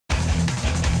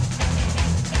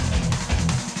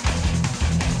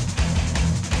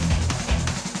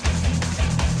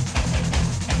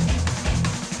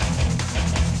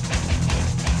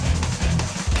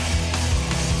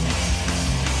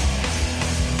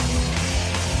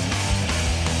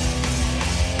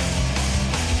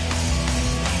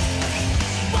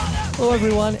Hello,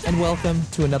 everyone, and welcome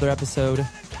to another episode.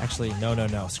 Actually,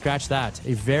 no. Scratch that.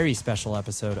 A very special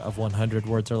episode of 100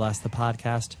 Words or Less, the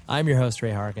podcast. I'm your host,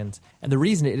 Ray Harkins, and the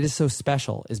reason it is so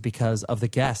special is because of the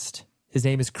guest. His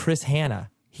name is Chris Hanna.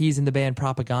 He's in the band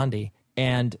Propagandhi,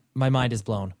 and my mind is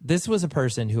blown. This was a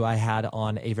person who I had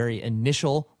on a very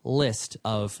initial list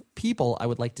of people I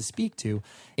would like to speak to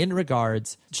in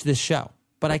regards to this show.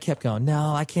 But I kept going,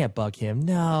 no, I can't bug him.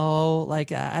 No,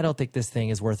 I don't think this thing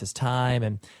is worth his time.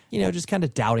 And, just kind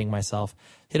of doubting myself.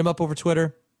 Hit him up over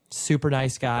Twitter. Super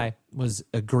nice guy. Was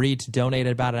agreed to donate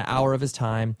about an hour of his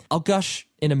time. I'll gush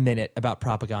in a minute about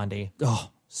Propagandhi. Oh,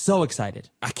 so excited.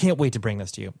 I can't wait to bring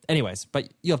this to you. Anyways, but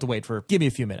you have to give me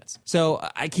a few minutes. So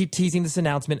I keep teasing this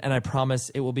announcement, and I promise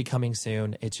it will be coming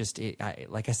soon. It's just,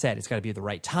 like I said, it's got to be the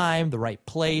right time, the right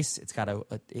place.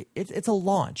 It's a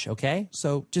launch, okay?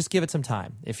 So just give it some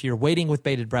time. If you're waiting with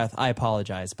bated breath, I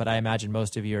apologize, but I imagine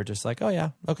most of you are just like, oh yeah,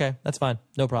 okay, that's fine,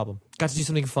 no problem. Got to do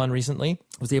something fun recently.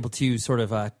 Was able to sort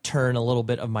of turn a little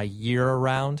bit of my year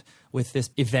around with this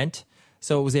event.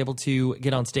 So I was able to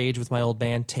get on stage with my old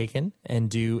band, Taken, and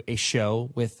do a show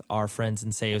with our friends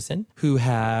in Seosin, who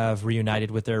have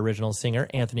reunited with their original singer,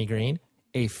 Anthony Green,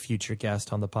 a future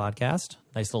guest on the podcast.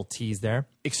 Nice little tease there.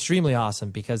 Extremely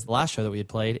awesome, because the last show that we had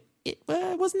played, it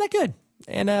wasn't that good.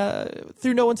 And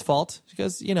through no one's fault,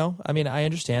 because, I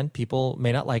understand people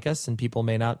may not like us and people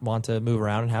may not want to move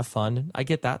around and have fun. I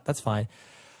get that. That's fine.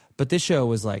 But this show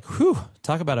was like, whew,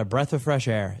 talk about a breath of fresh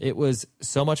air. It was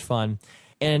so much fun.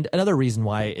 And another reason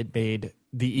why it made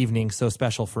the evening so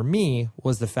special for me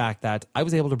was the fact that I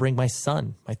was able to bring my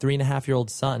son, my 3.5-year-old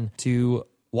son, to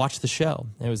watch the show.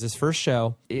 It was his first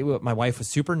show. My wife was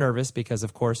super nervous because,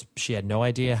 of course, she had no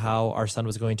idea how our son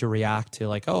was going to react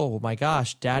to oh my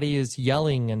gosh, daddy is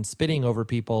yelling and spitting over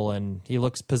people and he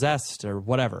looks possessed or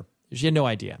whatever. She had no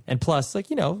idea. And plus,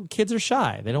 kids are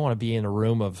shy. They don't want to be in a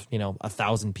room of,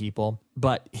 1,000 people.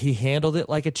 But he handled it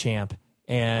like a champ.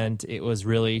 And it was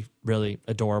really, really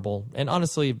adorable and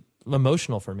honestly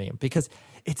emotional for me because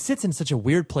it sits in such a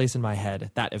weird place in my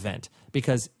head, that event.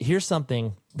 Because here's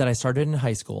something that I started in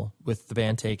high school with the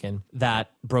band Taken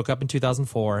that broke up in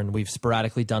 2004, and we've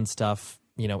sporadically done stuff,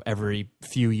 every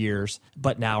few years,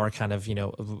 but now are kind of,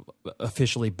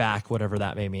 officially back, whatever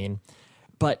that may mean.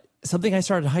 But something I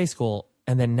started in high school,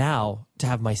 and then now to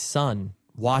have my son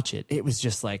watch it was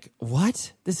just like,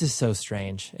 what? This is so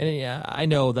strange. And yeah, I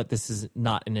know that this is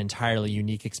not an entirely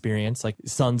unique experience. Like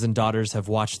sons and daughters have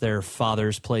watched their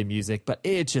fathers play music, but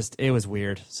it was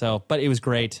weird. So, but it was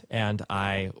great. And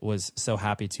I was so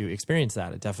happy to experience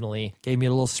that. It definitely gave me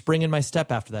a little spring in my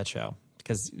step after that show.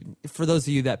 Because for those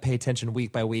of you that pay attention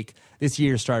week by week, this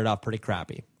year started off pretty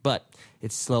crappy, but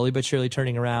it's slowly but surely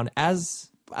turning around as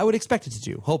I would expect it to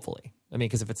do, hopefully.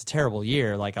 Because if it's a terrible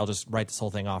year, I'll just write this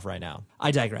whole thing off right now.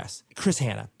 I digress. Chris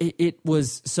Hanna. It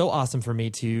was so awesome for me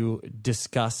to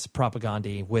discuss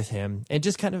Propagandhi with him and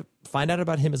just kind of find out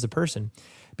about him as a person.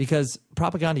 Because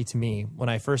Propagandhi, to me, when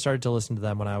I first started to listen to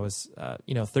them when I was,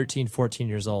 13, 14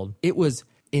 years old, it was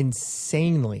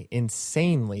insanely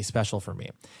special for me.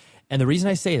 And the reason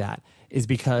I say that is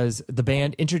because the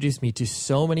band introduced me to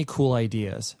so many cool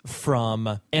ideas,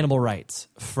 from animal rights,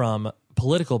 from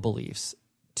political beliefs,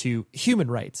 to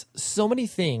human rights. So many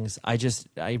things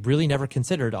I really never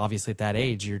considered. Obviously at that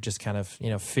age, you're just kind of,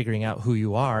 figuring out who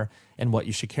you are and what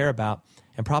you should care about.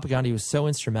 And Propagandhi was so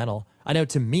instrumental. I know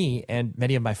to me and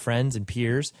many of my friends and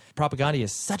peers, Propagandhi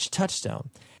is such a touchstone.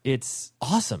 It's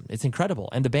awesome. It's incredible.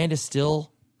 And the band is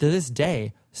still, to this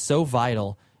day, so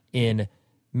vital in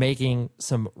making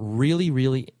some really,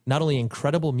 really not only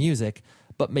incredible music,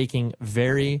 but making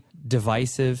very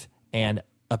divisive and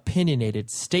opinionated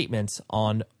statements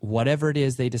on whatever it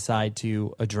is they decide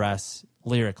to address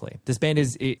lyrically. This band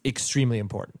is extremely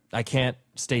important. I can't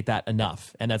state that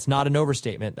enough. And that's not an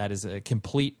overstatement. That is a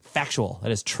complete factual.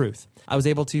 That is truth. I was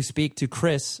able to speak to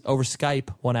Chris over Skype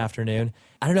one afternoon.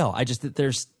 I don't know.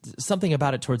 There's something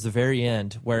about it towards the very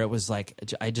end where it was like,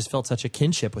 I just felt such a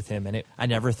kinship with him. And I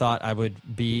never thought I would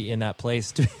be in that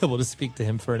place to be able to speak to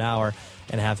him for an hour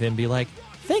and have him be like,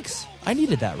 thanks, I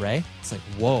needed that, Ray. It's like,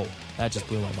 whoa, that just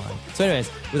blew my mind. So anyways,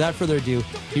 without further ado,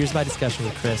 here's my discussion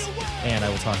with Chris, and I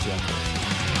will talk to you after.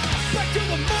 Back to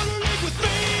the motor league with me.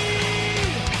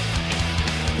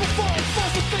 Before I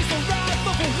force to face the wrath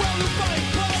of a well-defined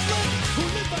problem who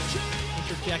live by change.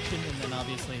 Interjection, and then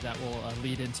obviously that will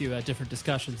lead into different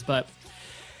discussions. But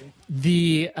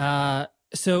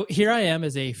so here I am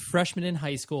as a freshman in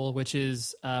high school, which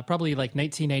is probably like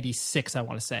 1996, I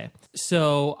want to say.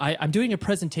 So I'm doing a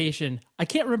presentation. I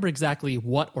can't remember exactly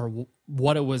what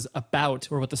it was about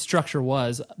or what the structure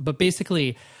was, but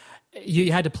basically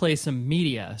you had to play some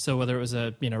media. So whether it was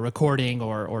a recording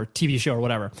or TV show or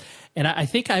whatever. And I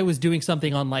think I was doing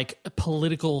something on like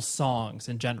political songs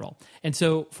in general. And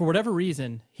so for whatever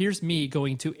reason, here's me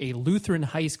going to a Lutheran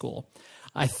high school.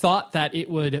 I thought that it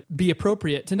would be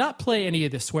appropriate to not play any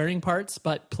of the swearing parts,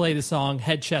 but play the song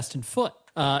Head, Chest, and Foot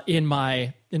in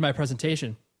my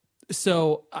presentation.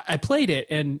 So I played it,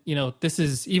 and this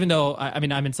is, even though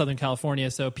I'm in Southern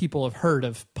California, so people have heard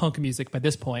of punk music by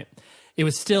this point. It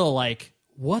was still like,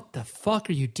 what the fuck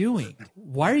are you doing?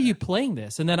 Why are you playing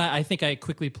this? And then I think I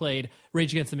quickly played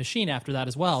Rage Against the Machine after that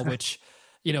as well, which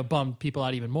bummed people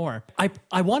out even more.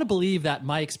 I want to believe that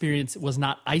my experience was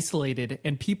not isolated,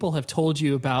 and people have told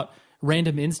you about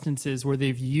random instances where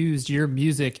they've used your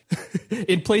music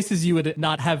in places you would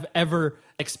not have ever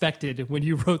expected when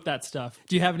you wrote that stuff.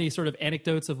 Do you have any sort of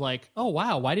anecdotes of like, oh,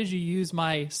 wow, why did you use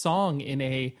my song in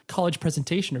a college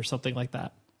presentation or something like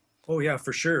that? Oh, yeah,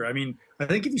 for sure. I mean, I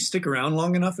think if you stick around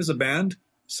long enough as a band,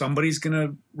 somebody's going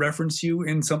to reference you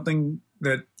in something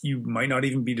that you might not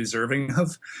even be deserving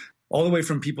of. All the way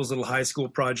from people's little high school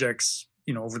projects,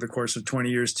 over the course of 20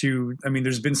 years too. I mean,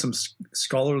 there's been some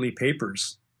scholarly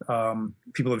papers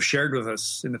people have shared with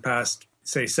us in the past,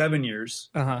 say, 7 years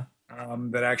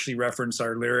that actually reference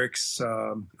our lyrics.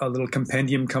 A little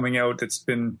compendium coming out that's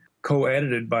been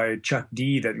co-edited by Chuck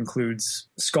D that includes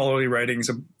scholarly writings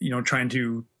of, trying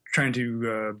to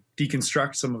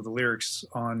deconstruct some of the lyrics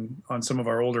on some of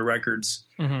our older records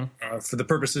for the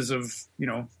purposes of,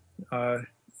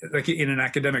 like in an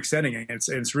academic setting. And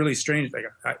it's really strange. Like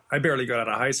I barely got out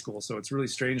of high school, so it's really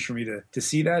strange for me to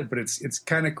see that, but it's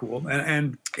kind of cool.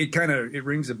 And it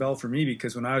rings a bell for me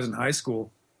because when I was in high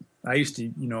school, I used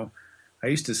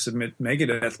to submit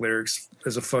Megadeth lyrics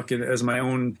as my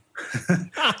own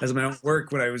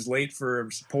work when I was late for a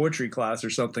poetry class or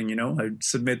something. I'd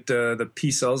submit the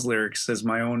P-Cells lyrics as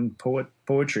my own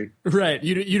poetry. Right.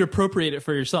 You'd appropriate it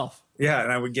for yourself. Yeah,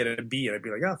 and I would get a B, and I'd be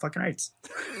like, "Oh, fucking right."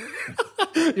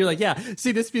 You're like, yeah.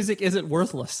 See, this music isn't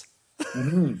worthless.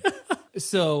 Mm-hmm.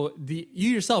 So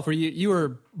you yourself, you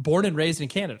were born and raised in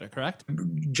Canada, correct?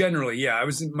 Generally, yeah.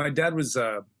 My dad was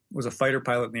a fighter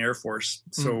pilot in the Air Force,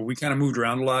 so we kind of moved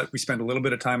around a lot. We spent a little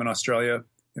bit of time in Australia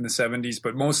in the 70s,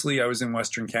 but mostly I was in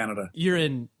Western Canada. You're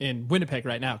in Winnipeg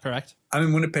right now, correct? I'm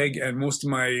in Winnipeg, and most of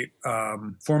my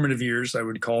formative years, I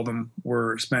would call them,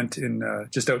 were spent in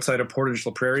just outside of Portage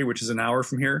la Prairie, which is an hour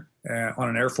from here, on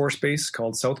an Air Force base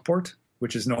called Southport,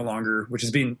 which has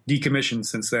been decommissioned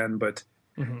since then, but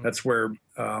that's where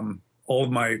all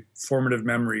of my formative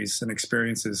memories and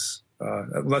experiences,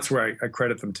 that's where I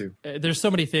credit them to. There's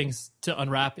so many things to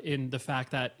unwrap in the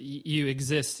fact that you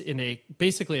exist in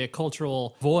basically a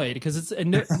cultural void, because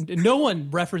no one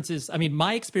references. I mean,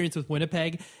 my experience with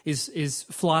Winnipeg is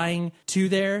flying to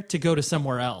there to go to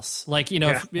somewhere else, like,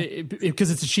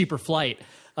 because it's a cheaper flight.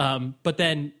 But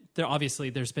then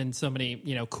there's been so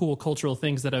many, cool cultural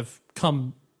things that have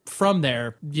come from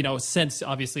there, since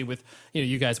obviously with,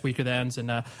 you guys, Weaker Thans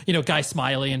and, Guy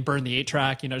Smiley and Burn the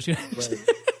 8-Track, Right.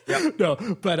 Yep. No,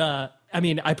 but I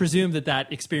mean, I presume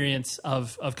that experience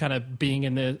of kind of being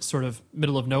in the sort of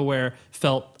middle of nowhere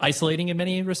felt isolating in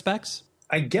many respects.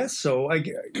 I guess so.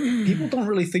 People don't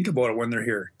really think about it when they're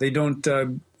here. They don't.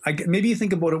 Maybe you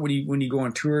think about it when you go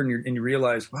on tour and you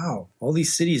realize, wow, all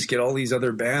these cities get all these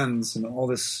other bands and all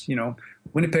this.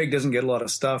 Winnipeg doesn't get a lot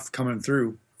of stuff coming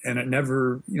through, and it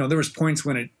never. There was points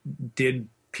when it did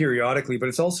periodically, but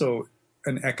it's also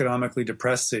an economically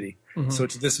depressed city. Mm-hmm. So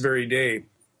to this very day,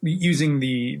 using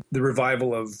the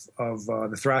revival of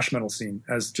the thrash metal scene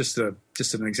as just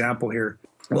an example here,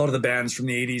 a lot of the bands from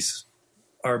the 80s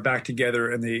are back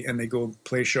together and they go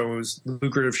play shows,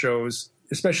 lucrative shows,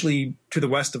 especially to the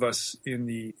west of us in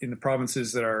the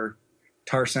provinces that are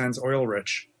tar sands oil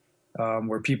rich,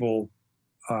 where people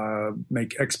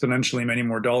make exponentially many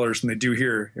more dollars than they do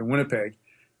here in Winnipeg,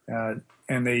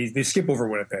 and they skip over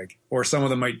Winnipeg, or some of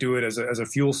them might do it as a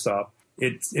fuel stop.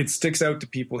 It sticks out to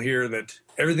people here that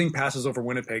everything passes over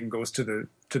Winnipeg and goes to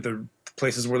the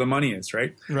places where the money is,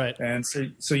 right? Right. And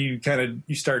so you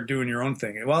you start doing your own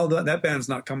thing. Well, that band's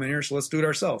not coming here, so let's do it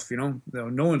ourselves. No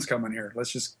one's coming here.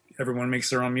 Everyone makes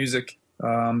their own music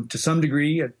to some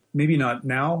degree. Maybe not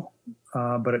now,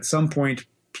 but at some point,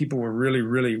 people were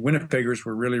Winnipeggers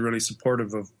were really, really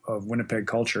supportive of Winnipeg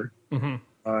culture. Mm-hmm.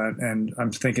 And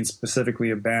I'm thinking specifically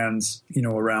of bands,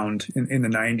 around in the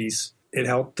 90s. It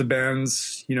helped the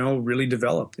bands, really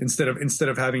develop instead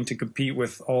of having to compete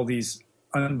with all these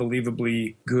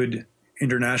unbelievably good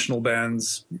international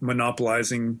bands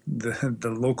monopolizing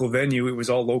the local venue. It was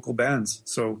all local bands.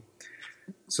 So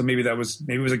maybe it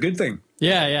was a good thing.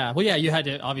 Yeah, yeah. Well, yeah, you had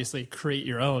to obviously create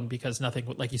your own because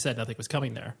nothing, like you said, nothing was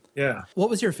coming there. Yeah. What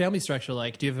was your family structure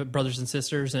like? Do you have brothers and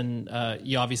sisters? And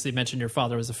you obviously mentioned your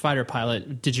father was a fighter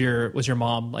pilot. Was your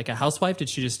mom like a housewife? Did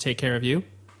she just take care of you?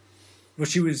 Well,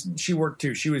 she worked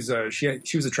too. She was a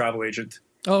travel agent.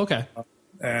 Oh, okay.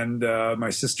 And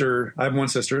my sister, I have one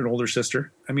sister, an older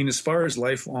sister. I mean, as far as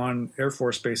life on Air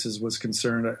Force bases was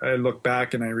concerned, I look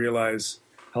back and I realize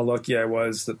how lucky I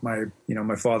was that my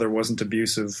father wasn't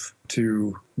abusive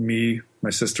to me, my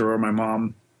sister, or my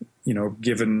mom.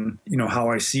 Given how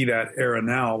I see that era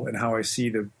now and how I see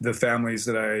the families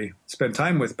that I spent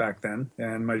time with back then.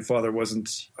 And my father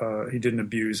he didn't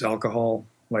abuse alcohol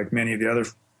like many of the other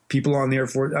people on the Air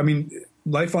Force. I mean,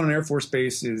 life on an Air Force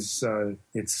base is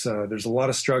there's a lot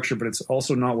of structure, but it's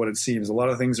also not what it seems. A lot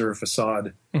of things are a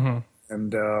facade. Mm-hmm.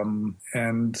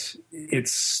 And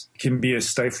it's can be a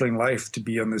stifling life to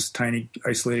be on this tiny,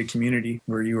 isolated community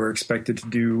where you are expected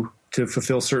to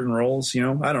fulfill certain roles. I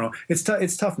don't know. It's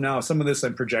tough now. Some of this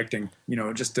I'm projecting,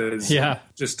 just as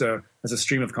a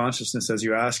stream of consciousness as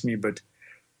you ask me. But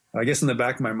I guess in the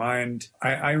back of my mind,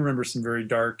 I remember some very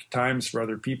dark times for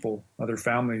other people, other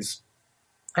families.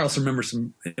 I also remember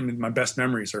my best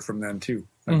memories are from then too.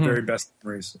 My very best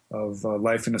memories of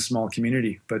life in a small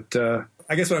community. But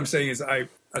I guess what I'm saying is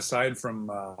aside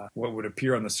from what would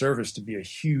appear on the surface to be a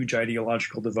huge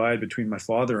ideological divide between my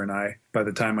father and I, by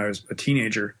the time I was a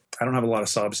teenager, I don't have a lot of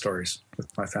sob stories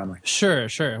with my family. Sure.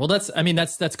 Well,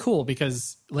 that's cool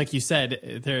because, like you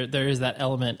said, there is that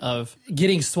element of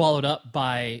getting swallowed up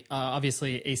by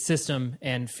obviously a system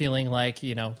and feeling like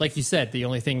like you said, the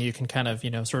only thing you can kind of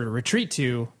sort of retreat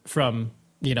to from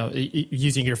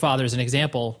using your father as an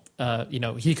example.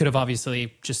 He could have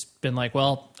obviously just been like,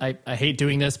 well, I hate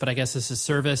doing this, but I guess this is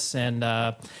service, and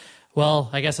well,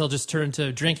 I guess I'll just turn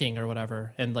to drinking or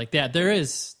whatever. And like that,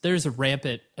 there's a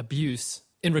rampant abuse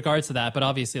in regards to that. But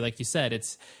obviously, like you said,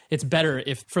 it's better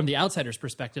if from the outsider's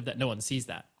perspective that no one sees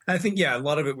that. I think, a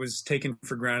lot of it was taken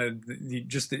for granted.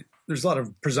 There's a lot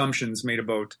of presumptions made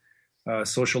about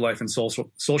social life and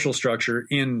social structure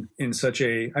in such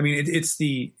a. I mean, it's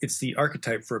the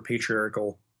archetype for a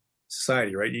patriarchal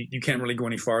society, right? You can't really go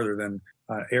any farther than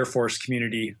Air Force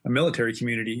community, a military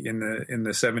community in the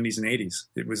 70s and 80s.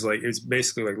 It's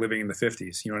basically like living in the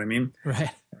 50s. You know what I mean? Right.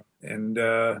 And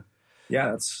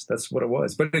that's what it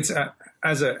was. But it's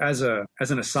as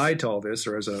an aside to all this,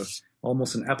 or as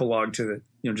almost an epilogue to the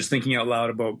just thinking out loud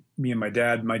about me and my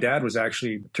dad. My dad was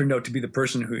actually turned out to be the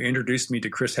person who introduced me to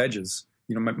Chris Hedges.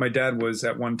 My dad was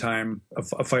at one time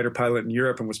a fighter pilot in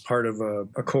Europe and was part of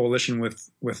a coalition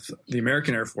with the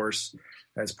American Air Force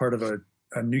as part of a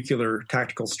nuclear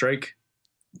tactical strike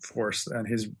force. And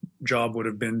his job would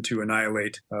have been to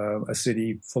annihilate a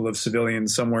city full of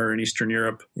civilians somewhere in Eastern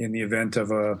Europe in the event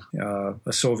of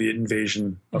a Soviet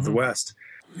invasion of the West.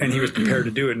 And he was prepared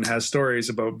to do it and has stories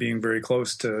about being very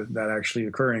close to that actually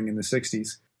occurring in the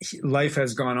 60s. Life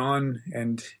has gone on,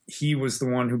 and he was the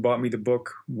one who bought me the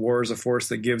book War is a Force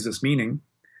That Gives Us Meaning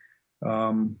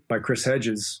by Chris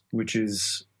Hedges, which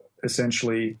is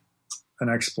essentially an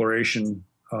exploration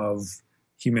of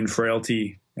human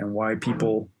frailty and why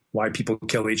people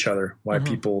kill each other, why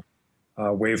people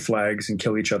wave flags and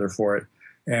kill each other for it.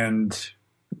 And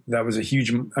that was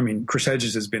Chris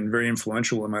Hedges has been very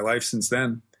influential in my life since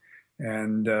then.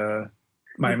 And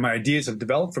my ideas have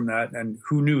developed from that. And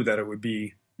who knew that it would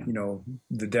be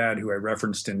the dad who I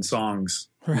referenced in songs.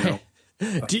 Right.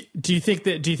 Do you think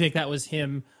that was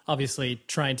him obviously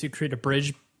trying to create a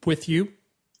bridge with you?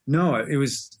 No,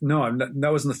 that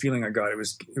wasn't the feeling I got. It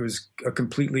was a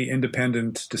completely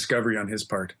independent discovery on his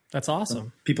part. That's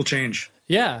awesome. People change.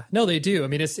 Yeah, no, they do. I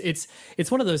mean, it's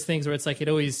one of those things where it's like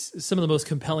some of the most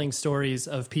compelling stories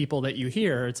of people that you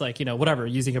hear. It's like, whatever,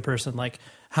 using a person like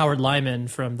Howard Lyman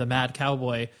from the Mad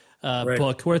Cowboy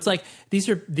book, where it's like these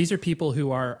are people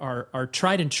who are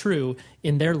tried and true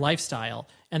in their lifestyle,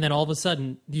 and then all of a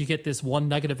sudden you get this one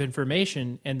nugget of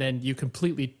information, and then you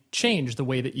completely change the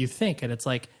way that you think. And it's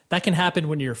like that can happen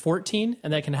when you're 14,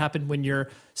 and that can happen when you're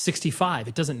 65.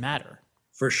 It doesn't matter.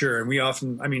 For sure. And we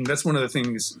often, that's one of the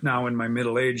things now in my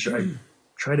middle age I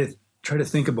try to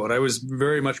think about. I was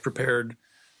very much prepared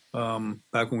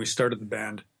back when we started the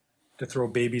band to throw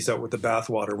babies out with the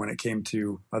bathwater when it came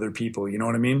to other people. You know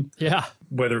what I mean? Yeah.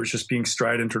 Whether it's just being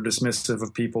strident or dismissive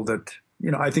of people that,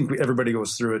 I think everybody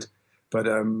goes through it, but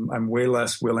I'm way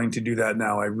less willing to do that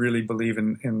now. I really believe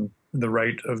in the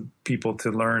right of people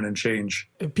to learn and change.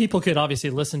 People could obviously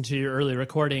listen to your early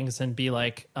recordings and be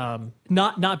like,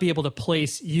 not be able to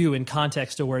place you in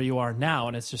context to where you are now.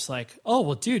 And it's just like, oh,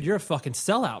 well, dude, you're a fucking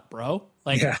sellout, bro.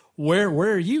 Like, where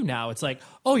are you now? It's like,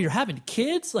 oh, you're having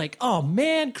kids? Like, oh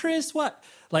man, Chris, what?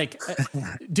 Like,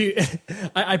 do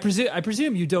I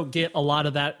presume you don't get a lot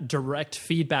of that direct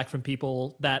feedback from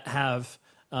people that have,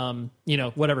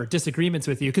 whatever disagreements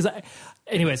with you. Because,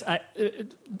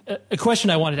 a question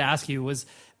I wanted to ask you was,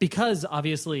 because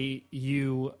obviously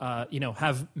you,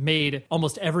 have made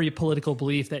almost every political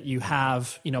belief that you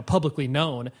have, publicly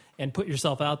known and put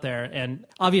yourself out there, and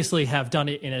obviously have done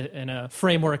it in a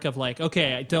framework of like,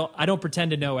 okay, I don't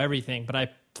pretend to know everything, but I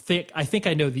think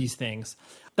I know these things.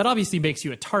 That obviously makes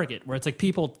you a target where it's like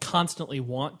people constantly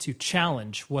want to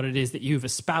challenge what it is that you've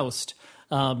espoused.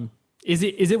 Is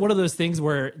it one of those things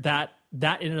where that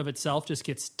in and of itself just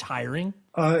gets tiring?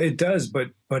 It does,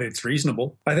 but it's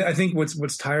reasonable. I think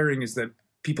what's tiring is that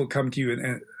people come to you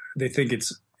and they think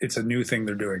it's a new thing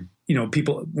they're doing.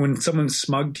 People, when someone's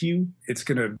smug to you, it's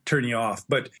going to turn you off.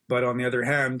 But on the other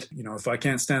hand, if I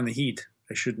can't stand the heat,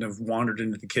 I shouldn't have wandered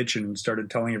into the kitchen and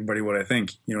started telling everybody what I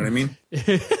think. You know what I mean?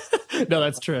 No,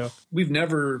 that's true. We've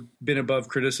never been above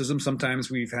criticism. Sometimes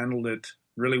we've handled it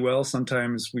really well.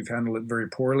 Sometimes we've handled it very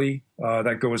poorly.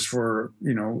 That goes for,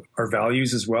 our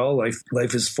values as well.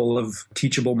 Life is full of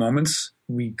teachable moments.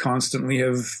 We constantly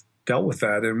have dealt with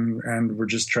that, and we're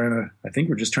just trying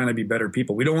to be better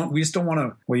people. You don't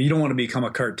want to become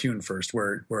a cartoon first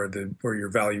where your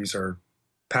values are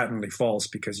patently false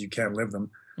because you can't live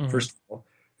them, first of all.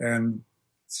 And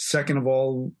second of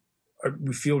all,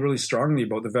 we feel really strongly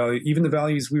about even the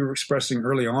values we were expressing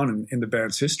early on in the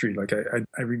band's history. Like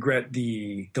I regret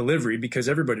the delivery, because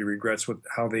everybody regrets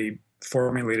how they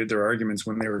formulated their arguments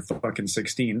when they were fucking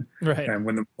 16. Right. And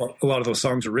when a lot of those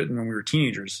songs were written when we were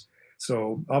teenagers.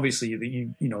 So obviously,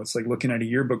 it's like looking at a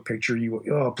yearbook picture.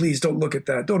 Oh, please don't look at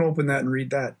that. Don't open that and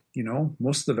read that.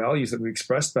 Most of the values that we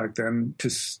expressed back then,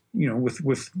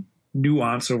 with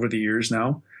nuance over the years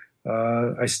now,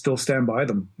 I still stand by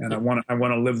them, and I want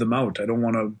to live them out. I don't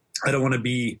want to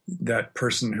be that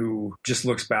person who just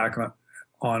looks back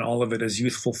on all of it as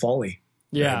youthful folly.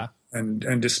 Yeah.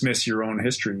 And dismiss your own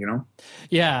history,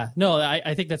 Yeah. No,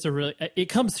 I think that's it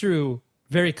comes through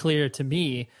very clear to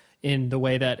me in the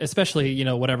way that, especially,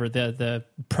 whatever the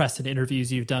press and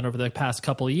interviews you've done over the past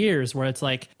couple of years, where it's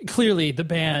like, clearly the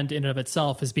band in and of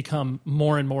itself has become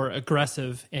more and more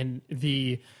aggressive, and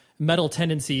the metal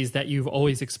tendencies that you've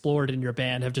always explored in your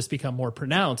band have just become more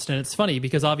pronounced. And it's funny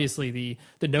because obviously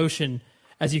the notion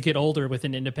as you get older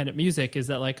within independent music is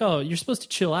that like, oh, you're supposed to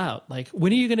chill out. Like,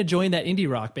 when are you going to join that indie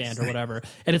rock band or whatever?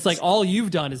 And it's like, all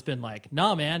you've done has been like,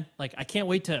 nah, man, like, I can't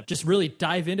wait to just really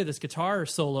dive into this guitar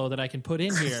solo that I can put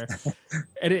in here.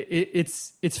 And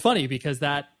it's funny because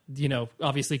that,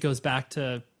 obviously goes back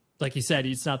to, like you said,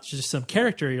 it's not just some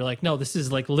character. You're like, no, this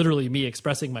is like literally me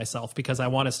expressing myself because I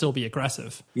want to still be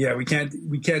aggressive. Yeah, we can't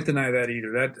deny that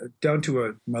either. That down to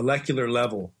a molecular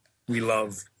level, we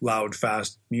love loud,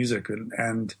 fast music,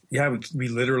 and yeah, we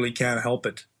literally can't help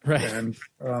it. Right. And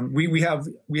we have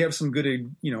some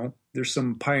good, there's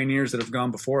some pioneers that have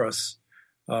gone before us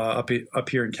up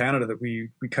here in Canada that we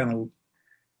kind of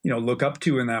look up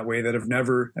to in that way, that have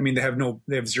never,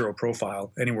 they have zero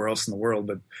profile anywhere else in the world,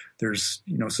 but there's,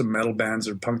 some metal bands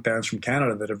or punk bands from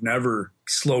Canada that have never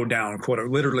slowed down, quote,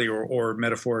 literally or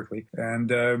metaphorically. And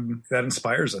that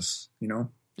inspires us,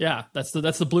 Yeah, that's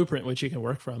the blueprint which you can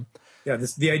work from. Yeah,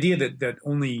 the idea that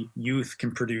only youth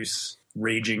can produce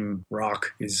raging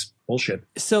rock is bullshit.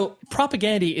 So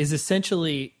Propagandhi is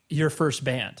essentially your first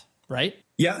band, right?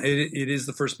 Yeah, it is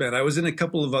the first band. I was in a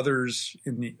couple of others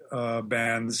in the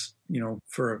bands,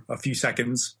 for a few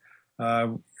seconds,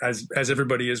 as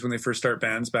everybody is when they first start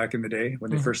bands back in the day, when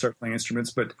they first start playing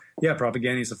instruments. But yeah,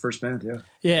 Propagandhi is the first band. Yeah.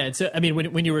 Yeah. And so,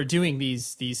 when you were doing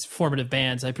these formative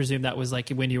bands, I presume that was like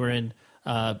when you were in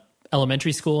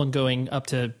elementary school and going up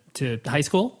to high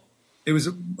school. It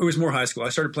was more high school. I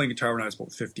started playing guitar when I was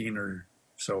about 15 or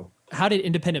so. How did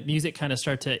independent music kind of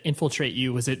start to infiltrate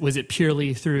you? Was it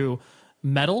purely through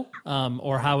metal,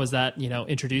 or how was that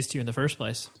introduced to you in the first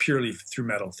place? Purely through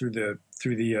metal, through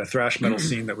the thrash metal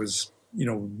scene that was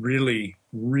really,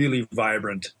 really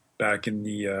vibrant back in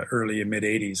the early and mid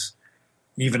 80s,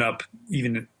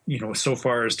 even so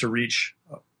far as to reach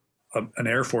an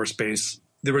Air Force base.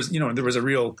 There was a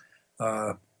real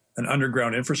an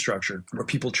underground infrastructure where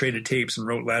people traded tapes and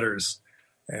wrote letters.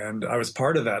 And I was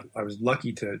part of that. I was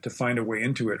lucky to find a way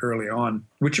into it early on,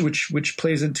 which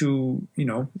plays into,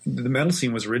 the metal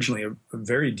scene was originally a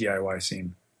very DIY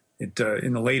scene. It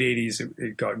in the late 80s,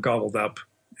 it got gobbled up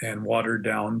and watered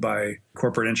down by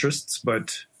corporate interests.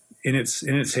 But in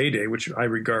its heyday, which I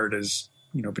regard as,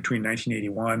 between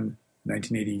 1981,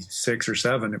 1986 or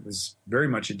 7, it was very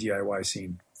much a DIY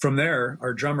scene. From there,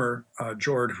 our drummer,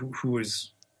 Jord, who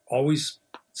was always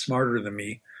smarter than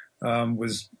me,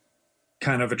 was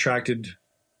kind of attracted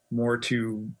more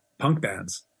to punk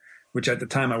bands, which at the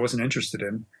time I wasn't interested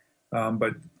in.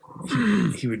 But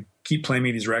he would keep playing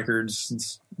me these records,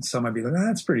 and some I'd be like,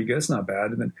 that's pretty good, it's not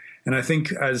bad. And I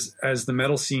think as the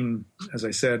metal scene, as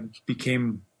I said,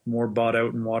 became more bought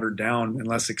out and watered down and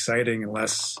less exciting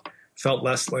and felt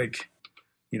less like,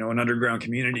 an underground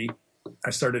community, I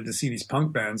started to see these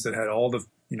punk bands that had all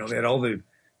the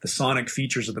sonic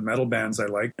features of the metal bands I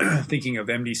liked, thinking of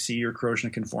MDC or Corrosion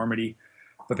of Conformity,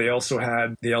 but they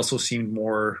also seemed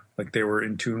more like they were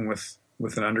in tune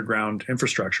with an underground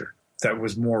infrastructure that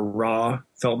was more raw,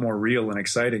 felt more real and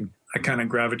exciting. I kind of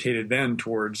gravitated then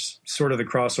towards sort of the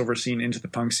crossover scene into the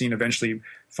punk scene, eventually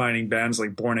finding bands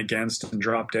like Born Against and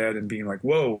Drop Dead and being like,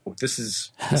 whoa, this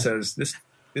is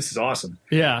awesome.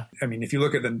 Yeah. I mean, if you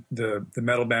look at the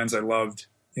metal bands I loved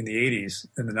in the 80s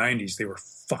and the 90s, they were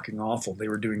fucking awful. They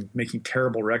were making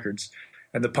terrible records.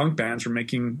 And the punk bands and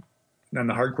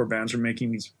the hardcore bands were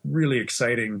making these really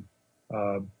exciting,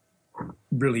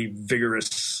 really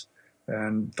vigorous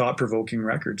and thought-provoking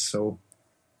records. So,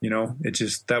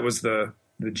 that was the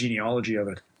genealogy of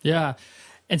it. Yeah.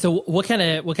 And so what kind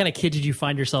of kid did you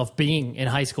find yourself being in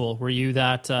high school? Were you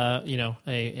that,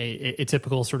 a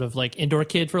typical sort of like indoor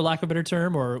kid, for lack of a better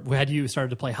term, or had you started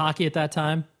to play hockey at that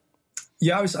time?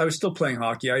 Yeah, I was still playing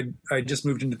hockey. I just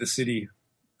moved into the city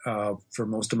for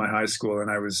most of my high school, and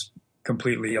I was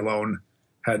completely alone.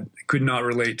 Could not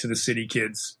relate to the city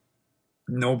kids.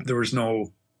 No, there was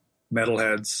no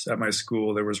metalheads at my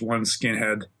school. There was one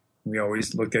skinhead. We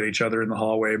always looked at each other in the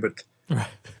hallway, but right.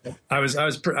 I was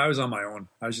on my own.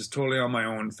 I was just totally on my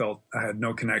own. Felt I had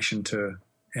no connection to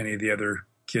any of the other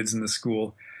kids in the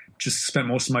school. Just spent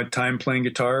most of my time playing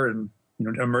guitar and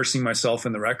immersing myself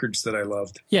in the records that I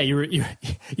loved. Yeah,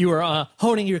 you were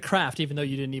honing your craft, even though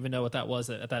you didn't even know what that was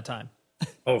at that time.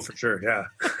 Oh, for sure, yeah.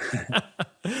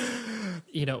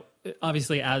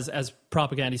 Obviously, as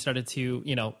Propagandhi started to,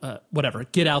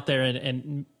 get out there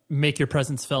and make your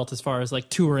presence felt as far as like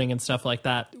touring and stuff like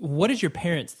that. What did your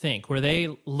parents think? Were they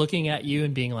looking at you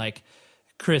and being like,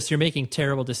 Chris, you're making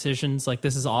terrible decisions, like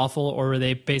this is awful? Or were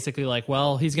they basically like,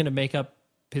 well, he's going to make up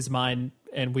his mind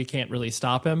and we can't really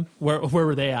stop him? Where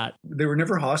were they at? They were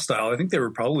never hostile. I think they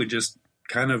were probably just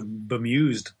kind of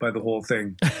bemused by the whole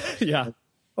thing. Yeah.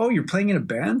 Oh, you're playing in a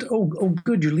band? Oh,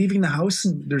 good. You're leaving the house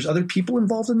and there's other people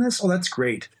involved in this? Oh, that's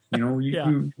great.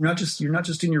 You're not just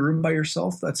in your room by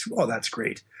yourself. That's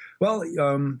great. Well,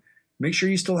 make sure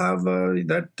you still have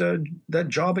that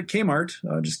job at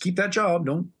Kmart. Just keep that job.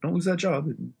 Don't lose that job.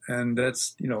 And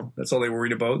that's all they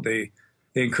worried about. They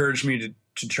encouraged me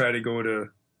to try to go to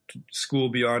school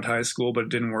beyond high school, but it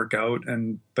didn't work out.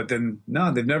 But then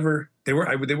no, they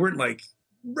weren't like,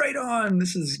 right on,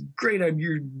 this is great.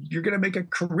 You're going to make a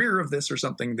career of this or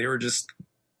something. They were just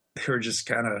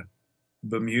kind of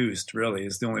bemused, really,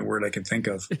 is the only word I can think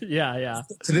of. Yeah.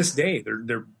 To this day,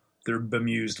 they're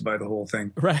bemused by the whole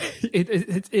thing. Right.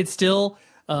 It still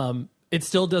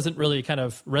doesn't really kind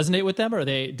of resonate with them, or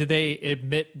do they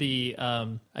admit the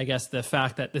the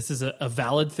fact that this is a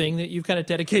valid thing that you've kind of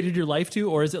dedicated your life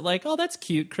to, or is it like, oh, that's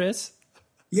cute, Chris?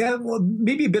 Yeah, well,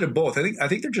 maybe a bit of both. I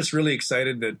think they're just really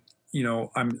excited that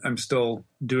I'm still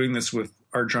doing this with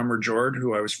our drummer Jord,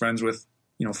 who I was friends with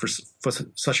for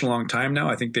such a long time now.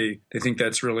 I think they think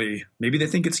that's really, maybe they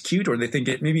think it's cute, or they think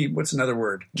it, maybe, what's another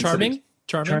word? Charming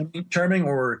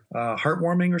or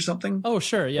heartwarming or something. Oh,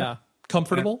 sure. Yeah.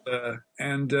 Comfortable.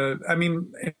 And I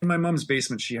mean, in my mom's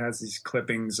basement, she has these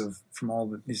clippings from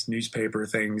all these newspaper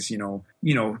things,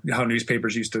 how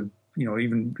newspapers used to,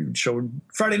 even show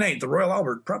Friday night, the Royal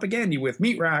Albert, Propagandhi with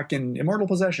Meat Rack and Immortal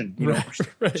Possession.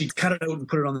 Right. She cut it out and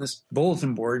put it on this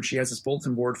bulletin board. She has this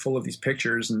bulletin board full of these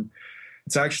pictures, and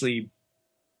it's actually,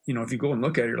 if you go and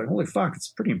look at it, you're like, holy fuck, it's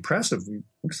pretty impressive.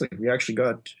 Looks like we actually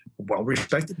got a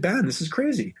well-respected band. This is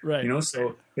crazy. Right.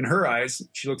 So in her eyes,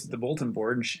 she looks at the bulletin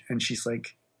board and she's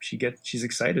like, she's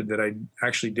excited that I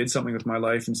actually did something with my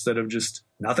life instead of just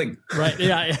nothing. Right.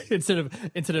 Yeah. Instead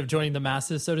of joining the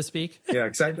masses, so to speak. Yeah.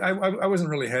 Cause I wasn't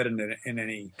really headed in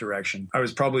any direction. I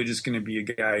was probably just going to be a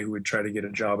guy who would try to get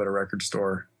a job at a record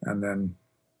store and then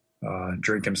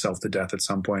drink himself to death at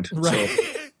some point. Right. So,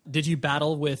 did you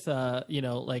battle with,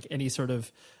 like any sort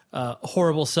of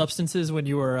horrible substances when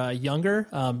you were younger,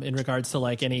 in regards to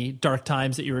like any dark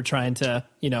times that you were trying to,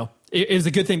 it was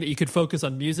a good thing that you could focus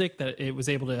on music, that it was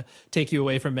able to take you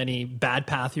away from any bad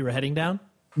path you were heading down?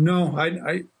 No,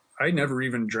 I never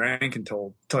even drank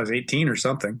until I was 18 or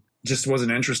something. Just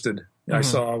wasn't interested. Mm-hmm. I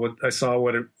saw what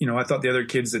I thought the other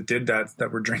kids that did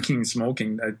that were drinking and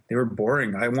smoking, they were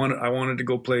boring. I wanted to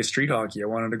go play street hockey. I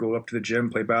wanted to go up to the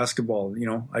gym, play basketball.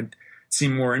 It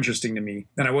seemed more interesting to me.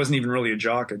 And I wasn't even really a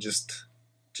jock.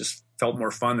 just felt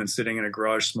more fun than sitting in a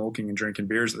garage smoking and drinking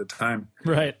beers at the time.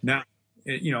 Right. Now,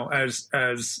 as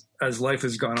life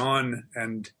has gone on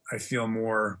and I feel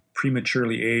more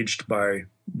prematurely aged by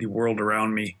the world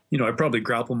around me, I probably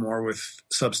grapple more with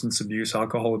substance abuse,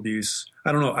 alcohol abuse.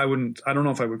 I don't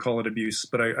know if I would call it abuse,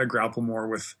 but I grapple more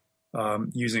with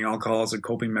using alcohol as a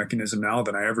coping mechanism now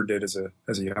than I ever did as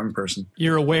a young person.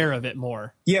 You're aware of it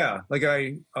more. Yeah. Like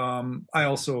I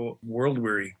also world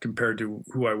weary compared to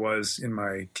who I was in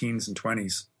my teens and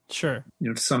 20s. Sure.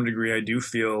 To some degree, I do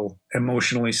feel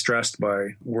emotionally stressed by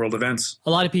world events.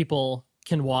 A lot of people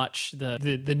can watch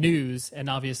the news and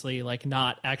obviously like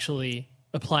not actually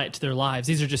apply it to their lives.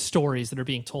 These are just stories that are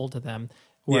being told to them.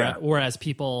 Whereas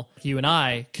people, you and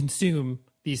I, consume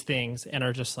these things and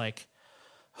are just like,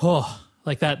 oh,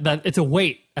 like that it's a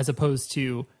weight as opposed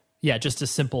to, just a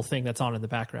simple thing that's on in the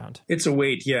background. It's a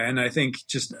weight, yeah. And I think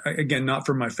just, again, not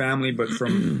from my family, but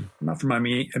not from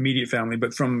my immediate family,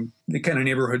 but from the kind of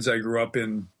neighborhoods I grew up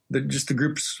in, just the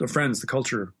groups of friends, the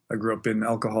culture I grew up in,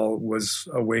 alcohol was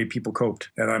a way people coped.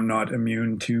 And I'm not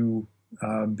immune to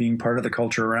being part of the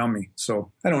culture around me.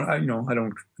 So I'm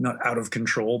not out of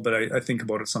control, but I think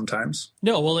about it sometimes.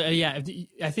 No, well, I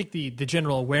think the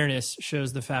general awareness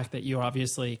shows the fact that you're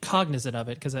obviously cognizant of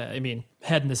it, because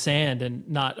head in the sand and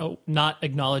not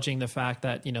acknowledging the fact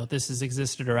that, this has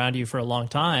existed around you for a long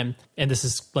time. And this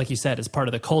is, like you said, is part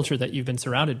of the culture that you've been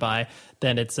surrounded by,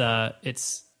 then it's not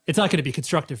going to be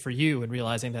constructive for you in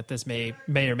realizing that this may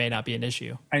or may not be an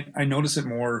issue. I notice it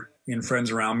more in friends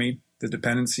around me, the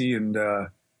dependency, and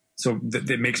so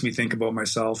that makes me think about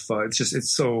myself.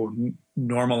 It's so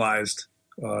normalized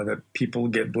that people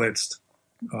get blitzed.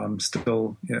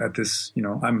 Still at this,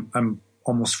 I'm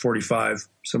almost 45.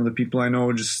 Some of the people I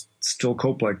know just still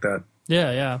cope like that.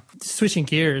 Yeah. Switching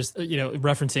gears,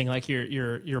 referencing like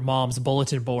your mom's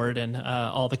bulletin board and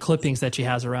all the clippings that she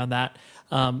has around that.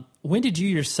 When did you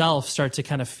yourself start to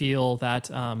kind of feel that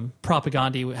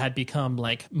Propagandhi had become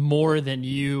like more than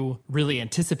you really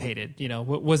anticipated?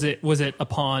 Was it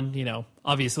upon,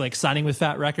 obviously like signing with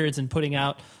Fat Records and putting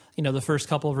out, the first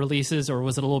couple of releases, or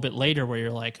was it a little bit later where you're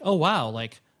like, oh, wow,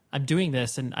 like I'm doing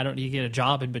this and I don't need to get a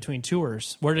job in between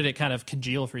tours? Where did it kind of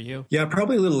congeal for you? Yeah,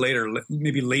 probably a little later,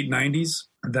 maybe late 90s.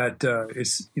 That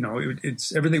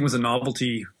it's everything was a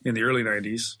novelty in the early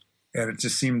 90s, and it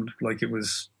just seemed like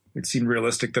it seemed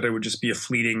realistic that it would just be a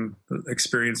fleeting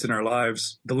experience in our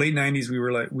lives. The late 90s,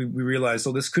 we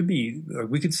realized, this could be,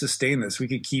 we could sustain this. We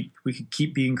could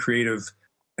keep being creative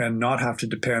and not have to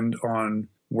depend on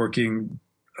working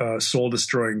soul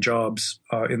destroying jobs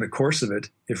in the course of it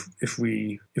if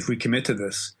we commit to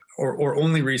this. Or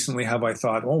only recently have I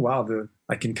thought, oh wow,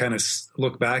 I can kind of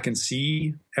look back and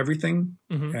see everything,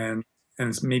 and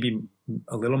it's maybe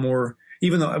a little more.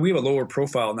 Even though we have a lower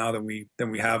profile now than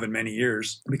we have in many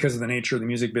years, because of the nature of the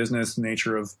music business, the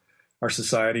nature of our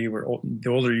society, where the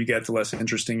older you get, the less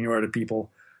interesting you are to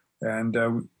people, and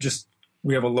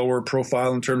we have a lower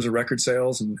profile in terms of record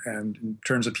sales and in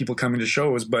terms of people coming to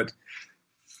shows. But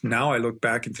now I look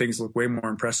back and things look way more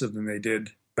impressive than they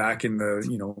did back in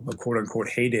the a quote unquote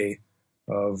heyday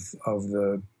of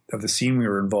the scene we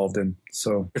were involved in.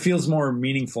 So it feels more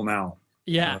meaningful now.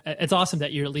 Yeah, it's awesome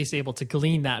that you're at least able to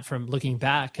glean that from looking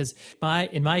back. Because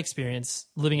in my experience,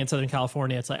 living in Southern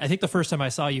California, it's like I think the first time I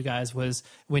saw you guys was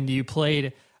when you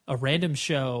played a random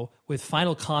show with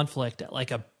Final Conflict at like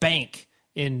a bank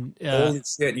in. Holy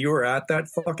shit! You were at that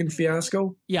fucking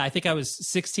fiasco? Yeah, I think I was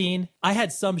 16. I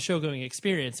had some show going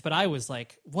experience, but I was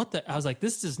like, "What the?" I was like,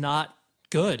 "This is not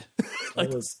good."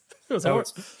 It was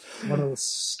one of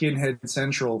those skinhead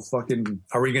central fucking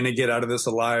are we going to get out of this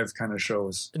alive kind of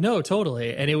shows. No,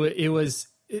 totally. And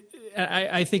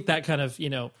I think that kind of,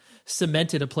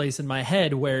 cemented a place in my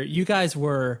head where you guys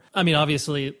were,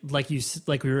 obviously like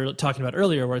we were talking about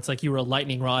earlier, where it's like you were a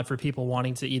lightning rod for people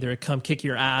wanting to either come kick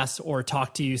your ass or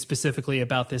talk to you specifically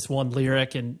about this one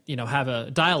lyric and, have a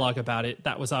dialogue about it.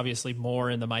 That was obviously more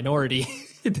in the minority.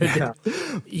 Yeah.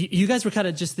 You guys were kind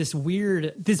of just this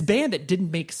band that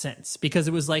didn't make sense, because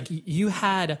it was like you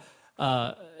had,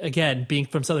 again, being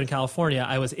from Southern California,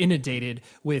 I was inundated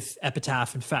with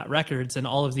Epitaph and Fat Records and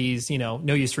all of these,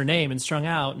 No Use for Name and Strung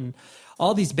Out and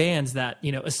all these bands that,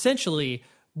 essentially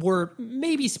were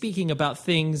maybe speaking about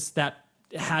things that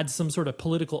had some sort of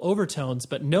political overtones,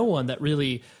 but no one that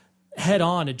really head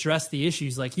on addressed the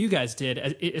issues like you guys did,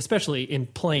 especially in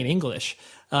plain English.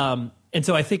 And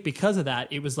so I think because of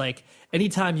that, it was like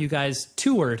anytime you guys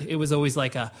toured, it was always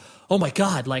like oh my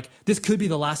God, like this could be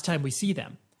the last time we see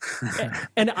them.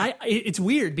 And it's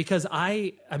weird because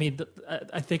I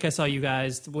think I saw you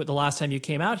guys the last time you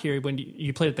came out here when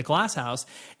you played at the Glass House,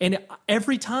 and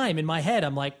every time in my head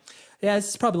I'm like, yeah, this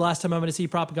is probably the last time I'm going to see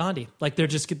Propagandhi. Like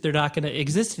they're not going to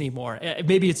exist anymore.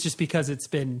 Maybe it's just because it's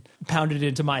been pounded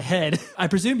into my head. I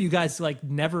presume you guys like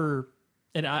never,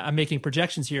 and I'm making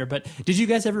projections here, but did you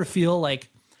guys ever feel like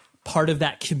part of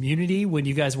that community when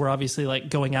you guys were obviously like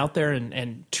going out there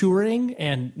and touring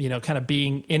and, you know, kind of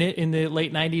being in it in the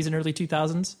late 90s and early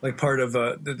 2000s? Like part of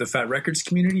the Fat Records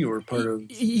community, or part of...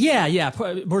 Yeah.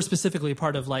 More specifically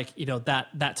part of like, you know,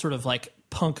 that sort of like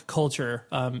punk culture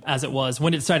as it was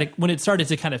when it started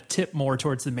to kind of tip more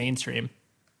towards the mainstream.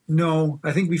 No,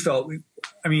 I think we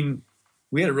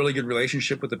had a really good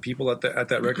relationship with the people at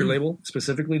that record label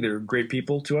specifically. They were great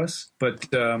people to us, but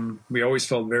we always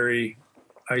felt very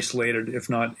isolated, if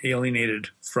not alienated,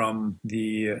 from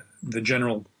the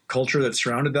general culture that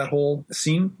surrounded that whole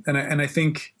scene. And I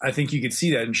think you could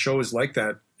see that in shows like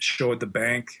that show at the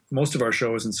Bank. Most of our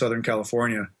shows in Southern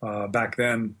California back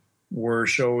then were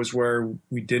shows where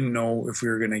we didn't know if we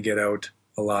were going to get out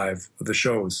alive of the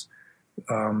shows.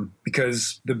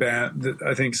 Because the band,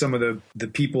 I think some of the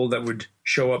people that would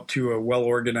show up to a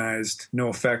well-organized No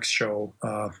Effects show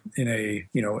in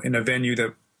a venue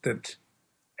that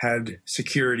had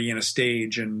security and a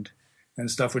stage and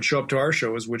stuff would show up to our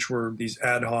shows, which were these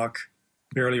ad hoc,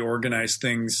 barely organized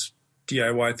things,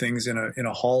 DIY things in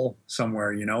a hall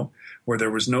somewhere, you know, where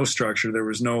there was no structure, there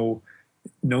was no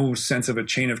sense of a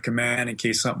chain of command in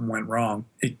case something went wrong.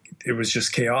 It was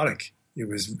just chaotic. It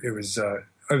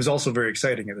was also very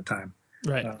exciting at the time.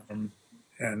 Right.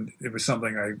 And it was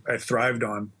something I thrived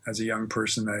on as a young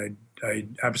person. I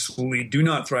absolutely do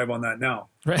not thrive on that now.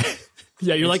 Right.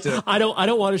 Yeah, you're like, I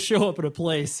don't want to show up at a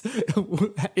place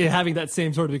having that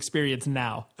same sort of experience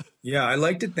now. Yeah, I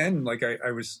liked it then. Like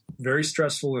I was very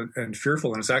stressful and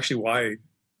fearful, and it's actually why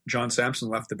John Sampson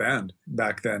left the band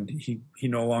back then. He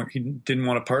didn't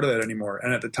want a part of that anymore.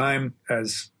 And at the time,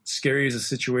 as scary as the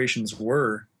situations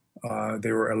were,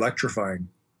 they were electrifying.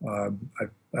 I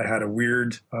had a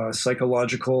weird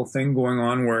psychological thing going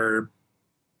on where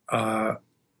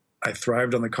I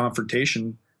thrived on the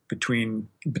confrontation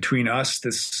between us,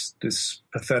 this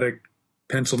pathetic,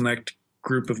 pencil-necked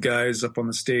group of guys up on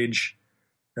the stage,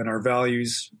 and our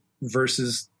values,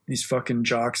 versus these fucking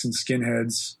jocks and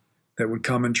skinheads that would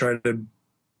come and try to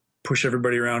push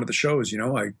everybody around at the shows. You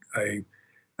know, I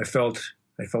felt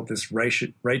this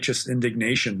righteous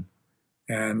indignation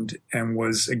and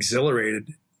was exhilarated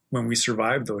when we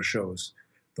survived those shows.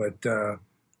 But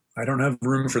I don't have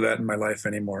room for that in my life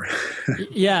anymore.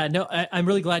 Yeah, no, I'm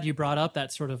really glad you brought up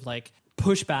that sort of like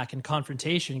pushback and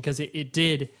confrontation, because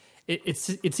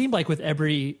it seemed like with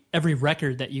every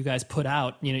record that you guys put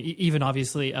out, you know, even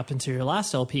obviously up until your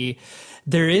last LP,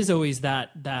 there is always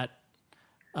that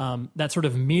sort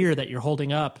of mirror that you're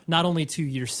holding up, not only to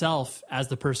yourself as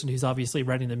the person who's obviously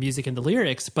writing the music and the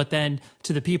lyrics, but then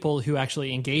to the people who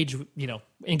actually engage with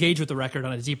the record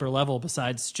on a deeper level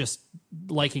besides just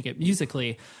liking it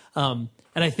musically. And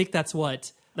I think that's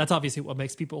obviously what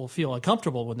makes people feel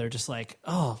uncomfortable when they're just like,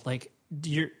 oh, like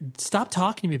stop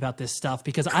talking to me about this stuff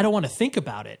because I don't want to think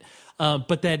about it.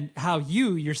 But then how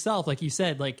you yourself, like you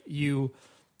said, like you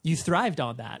thrived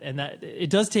on that, and that it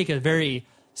does take a very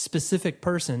specific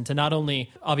person to not only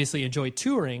obviously enjoy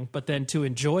touring, but then to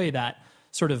enjoy that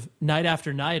sort of night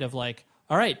after night of like,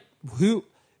 all right, who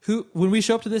when we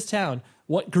show up to this town,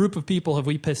 what group of people have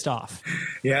we pissed off?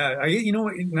 Yeah,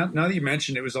 now that you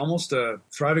mentioned, it was almost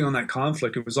thriving on that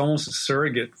conflict. It was almost a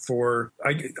surrogate for,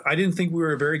 I didn't think we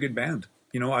were a very good band.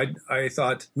 You know, I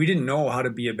thought we didn't know how to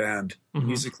be a band. Mm-hmm.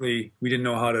 Musically. We didn't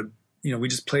know how to, you know, we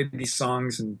just played these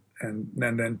songs and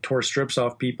then tore strips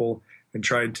off people and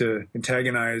tried to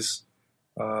antagonize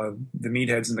the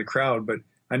meatheads in the crowd. But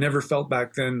I never felt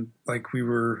back then like we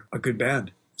were a good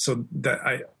band. So that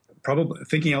I probably,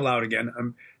 thinking out loud again,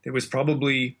 it was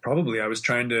probably I was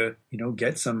trying to, you know,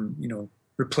 get some, you know,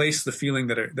 replace the feeling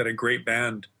that a great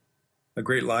band, a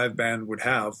great live band would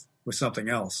have with something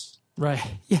else. Right.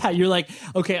 Yeah. You're like,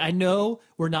 okay, I know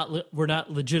we're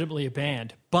not legitimately a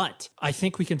band, but I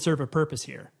think we can serve a purpose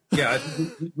here. Yeah,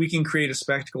 we can create a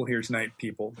spectacle here tonight,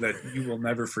 people, that you will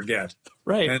never forget.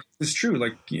 Right. And it's true.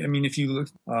 Like, I mean, if you look,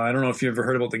 I don't know if you ever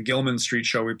heard about the Gilman Street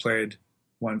show we played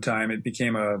one time. It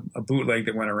became a bootleg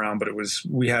that went around, but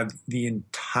we had the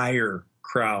entire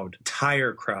crowd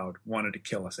wanted to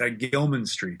kill us at Gilman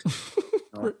Street. You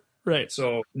know? Right.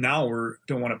 So now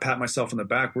don't want to pat myself on the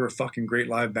back. We're a fucking great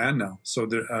live band now. So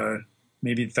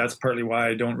maybe that's partly why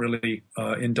I don't really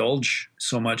indulge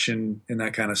so much in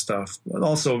that kind of stuff. But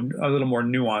also a little more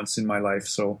nuance in my life.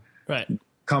 So right.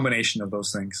 Combination of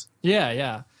those things.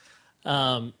 Yeah.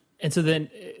 And so then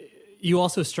you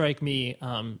also strike me,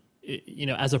 you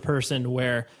know, as a person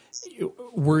where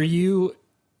were you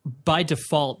by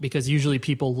default, because usually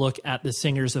people look at the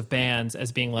singers of bands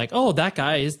as being like, oh, that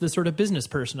guy is the sort of business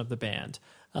person of the band.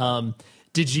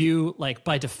 Did you like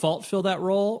by default fill that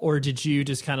role, or did you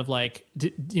just kind of like,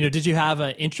 did you have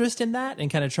an interest in that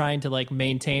and kind of trying to like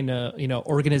maintain a,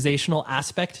 organizational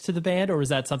aspect to the band, or was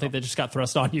that something that just got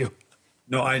thrust on you?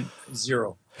 No,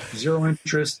 zero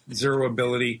interest, zero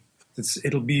ability.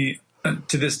 It'll be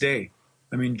to this day.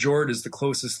 I mean, Jord is the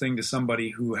closest thing to somebody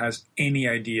who has any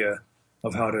idea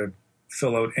of how to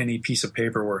fill out any piece of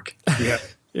paperwork. We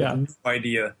have no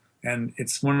idea, and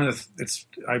it's one of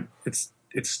the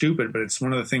it's stupid, but it's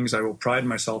one of the things I will pride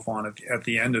myself on at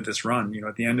the end of this run.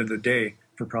 At the end of the day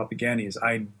for Propagandhi is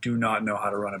I do not know how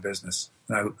to run a business,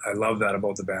 and I love that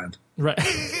about the band. Right.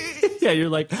 Yeah, you're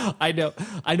like, I know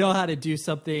how to do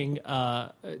something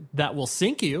that will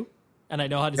sink you, and I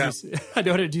know how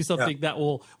to do something that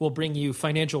will bring you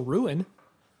financial ruin.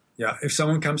 Yeah, if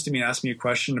someone comes to me and asks me a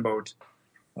question about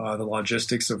the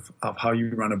logistics of how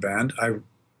you run a band,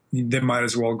 they might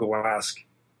as well go ask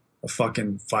a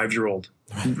fucking 5-year-old.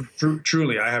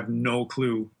 Truly, I have no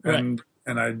clue, and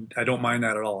I don't mind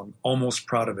that at all. I'm almost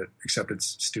proud of it, except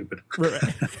it's stupid. Right.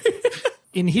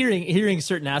 In hearing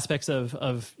certain aspects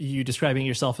of you describing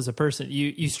yourself as a person,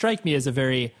 you strike me as a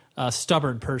very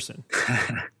stubborn person.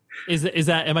 Is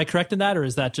that am I correct in that, or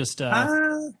is that just? I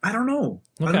don't know.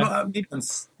 Okay. I don't know. Maybe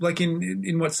like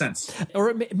in what sense?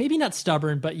 Or maybe not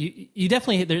stubborn, but you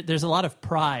definitely there's a lot of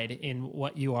pride in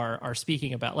what you are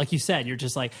speaking about. Like you said, you're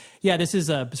just like, yeah, this is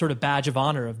a sort of badge of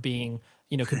honor of being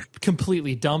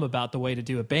completely dumb about the way to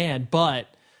do a band, but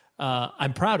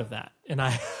I'm proud of that, and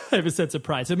I have a sense of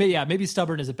pride. So maybe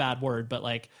stubborn is a bad word, but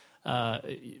like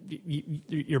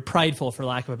you're prideful, for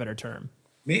lack of a better term.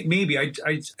 Maybe I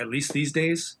at least these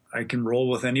days I can roll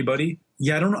with anybody.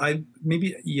 Yeah, I don't know.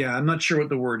 I'm not sure what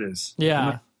the word is.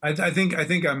 Yeah, I think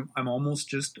I'm almost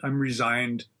just I'm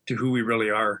resigned to who we really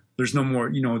are. There's no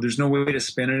more. There's no way to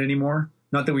spin it anymore.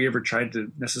 Not that we ever tried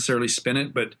to necessarily spin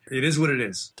it, but it is what it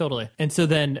is. Totally. And so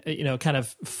then, kind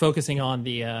of focusing on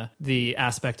the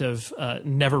aspect of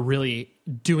never really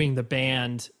doing the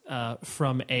band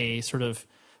from a sort of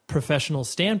professional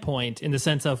standpoint, in the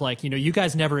sense of like, you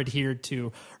guys never adhered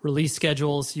to release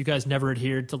schedules. You guys never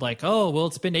adhered to like, oh, well,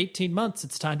 it's been 18 months.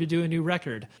 It's time to do a new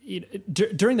record.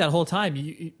 During that whole time,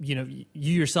 you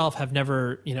yourself have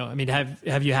never,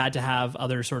 have you had to have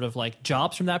other sort of like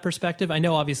jobs from that perspective? I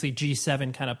know obviously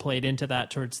G7 kind of played into that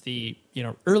towards the,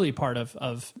 early part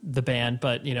of the band,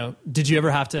 but, did you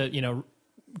ever have to,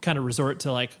 kind of resort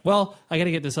to like, well, I got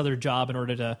to get this other job in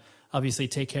order to obviously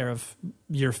take care of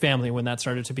your family, when that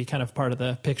started to be kind of part of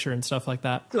the picture and stuff like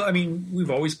that? So, I mean, we've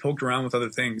always poked around with other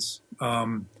things.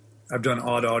 I've done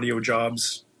odd audio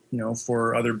jobs,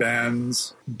 for other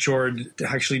bands. Jord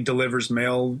actually delivers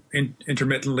mail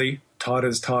intermittently. Todd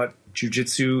has taught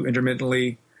jujitsu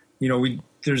intermittently.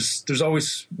 There's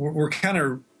always, we're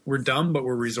dumb, but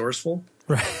we're resourceful.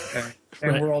 Right.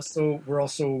 And right. we're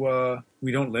also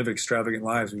we don't live extravagant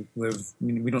lives.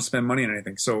 We don't spend money on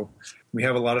anything. So we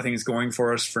have a lot of things going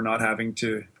for us for not having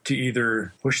to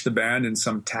either push the band in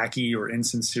some tacky or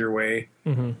insincere way.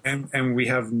 Mm-hmm. And we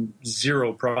have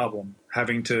zero problem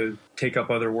having to take up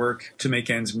other work to make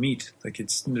ends meet. Like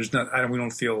we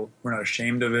don't feel, we're not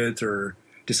ashamed of it or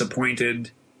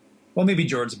disappointed. Well, maybe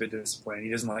George's a bit disappointed.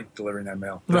 He doesn't like delivering that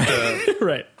mail. But, right.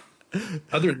 Right.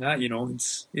 Other than that,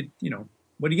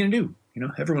 what are you going to do?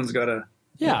 Everyone's got to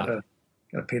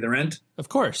pay the rent. Of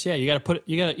course. Yeah. You got to put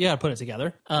it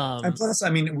together. And plus, I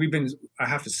mean, I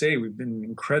have to say, we've been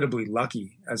incredibly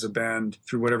lucky as a band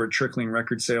through whatever trickling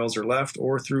record sales are left,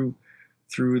 or through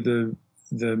the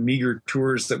meager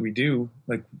tours that we do.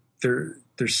 Like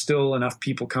there's still enough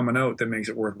people coming out that makes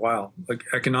it worthwhile, like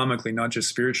economically, not just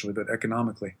spiritually, but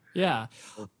economically. Yeah.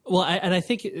 Well, I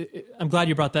think I'm glad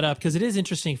you brought that up, because it is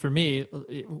interesting for me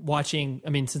watching. I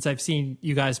mean, since I've seen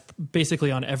you guys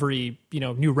basically on every,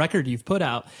 new record you've put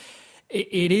out,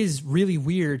 it is really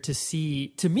weird to see,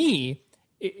 to me,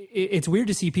 it's weird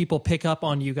to see people pick up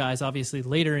on you guys, obviously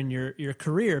later in your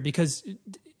career, because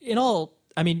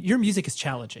your music is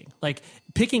challenging. Like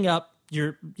picking up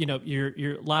your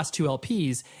last 2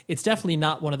 LPs, it's definitely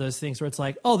not one of those things where it's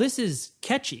like, oh, this is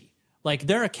catchy. Like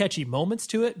there are catchy moments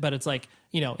to it, but it's like,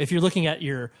 if you're looking at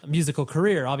your musical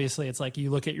career, obviously it's like you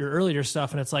look at your earlier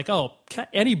stuff and it's like, oh,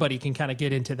 anybody can kind of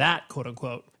get into that, quote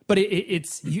unquote. but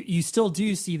it's you still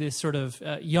do see this sort of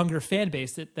younger fan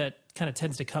base that kind of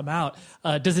tends to come out.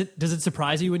 Does it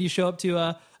surprise you when you show up to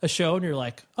a show and you're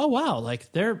like, oh wow, like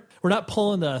we're not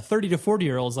pulling the 30 to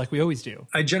 40-year-olds like we always do?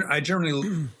 I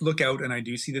generally look out and I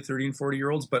do see the 30 and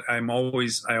 40-year-olds, but I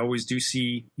always do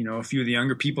see, a few of the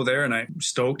younger people there, and I'm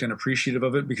stoked and appreciative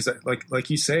of it because like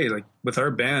you say, like with our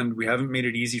band, we haven't made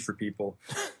it easy for people,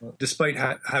 despite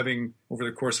having over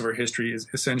the course of our history is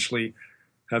essentially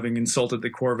having insulted the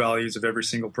core values of every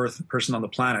single person on the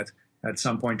planet at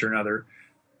some point or another.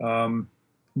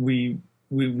 We've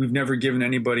never given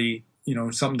anybody,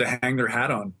 something to hang their hat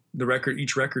on.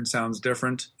 Each record sounds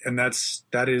different, and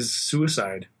that is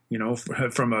suicide,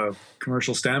 from a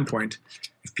commercial standpoint.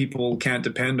 If people can't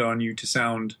depend on you to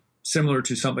sound similar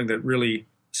to something that really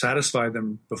satisfied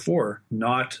them before,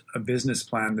 not a business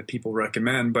plan that people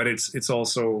recommend, but it's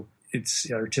also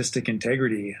artistic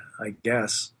integrity, I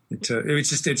guess.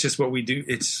 It's just what we do.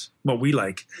 It's what we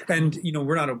like. And,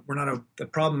 the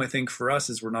problem I think for us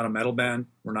is we're not a metal band.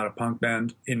 We're not a punk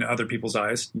band in other people's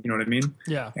eyes. You know what I mean?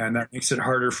 Yeah. And that makes it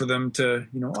harder for them to,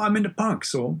 I'm into punk,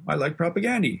 so I like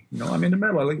Propagandhi. I'm into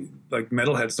metal. I like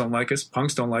metalheads don't like us.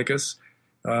 Punks don't like us.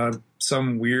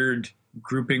 Some weird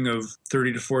grouping of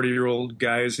 30 to 40-year-old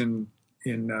guys in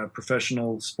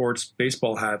professional sports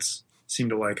baseball hats seem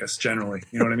to like us generally.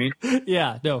 You know what I mean?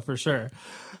 Yeah, no, for sure.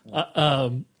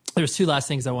 There's two last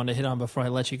things I want to hit on before I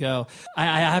let you go.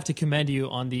 I have to commend you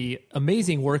on the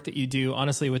amazing work that you do,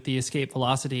 honestly, with the Escape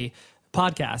Velocity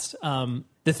podcast.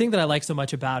 The thing that I like so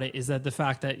much about it is that the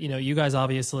fact that, you guys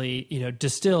obviously,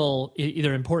 distill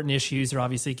either important issues or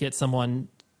obviously get someone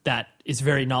that is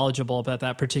very knowledgeable about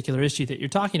that particular issue that you're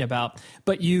talking about,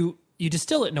 but you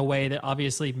distill it in a way that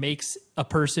obviously makes a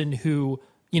person who,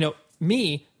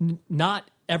 me,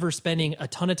 not ever spending a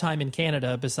ton of time in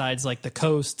Canada besides like the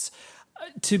coasts,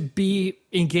 to be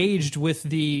engaged with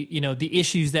the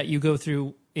issues that you go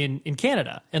through in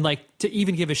Canada, and like to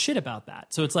even give a shit about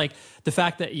that. So it's like the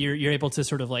fact that you're able to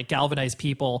sort of like galvanize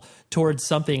people towards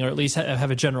something, or at least have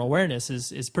a general awareness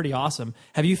is pretty awesome.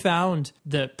 Have you found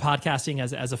the podcasting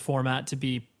as a format to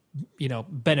be,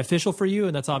 beneficial for you?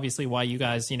 And that's obviously why you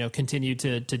guys, continue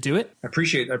to do it. I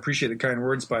appreciate the kind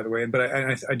words, by the way. But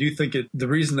I do think the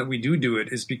reason that we do it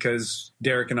is because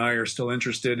Derek and I are still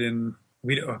interested in,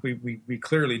 we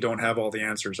clearly don't have all the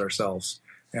answers ourselves,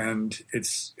 and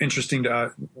it's interesting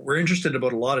we're interested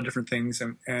about a lot of different things,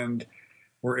 and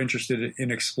we're interested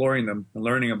in exploring them and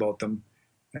learning about them,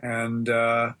 and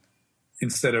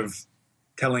instead of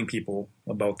telling people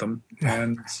about them.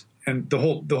 And the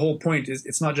whole point is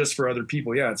it's not just for other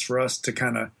people. Yeah, it's for us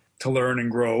to learn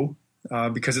and grow,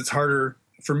 because it's harder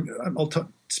for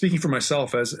speaking for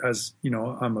myself as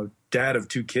I'm a dad of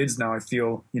 2 kids now. I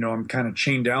feel I'm kind of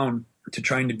chained down to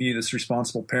trying to be this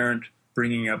responsible parent,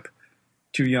 bringing up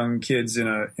 2 young kids in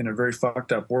a very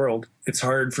fucked up world. It's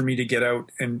hard for me to get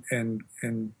out and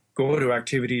go to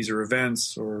activities or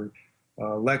events or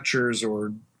lectures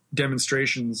or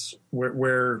demonstrations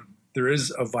where there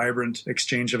is a vibrant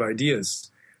exchange of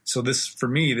ideas. So for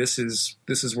me, this is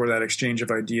where that exchange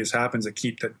of ideas happens. I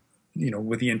keep that,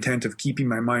 with the intent of keeping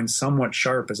my mind somewhat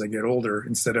sharp as I get older,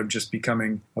 instead of just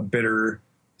becoming a bitter,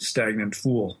 stagnant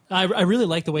fool. I really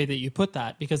like the way that you put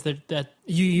that, because that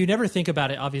you never think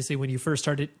about it, obviously, when you first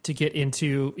started to get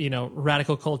into,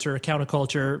 radical culture,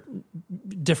 counterculture,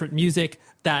 different music,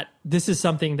 that this is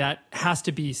something that has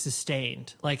to be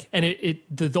sustained. Like, and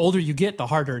the older you get, the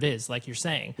harder it is, like you're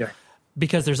saying, yeah,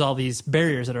 because there's all these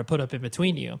barriers that are put up in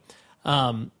between you.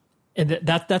 And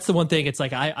that's the one thing. It's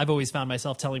like I've always found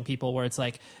myself telling people, where it's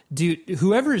like, dude,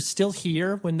 whoever is still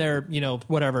here when they're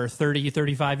 30,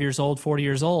 35 years old, 40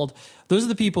 years old, those are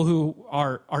the people who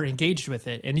are engaged with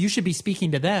it, and you should be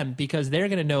speaking to them, because they're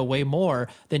going to know way more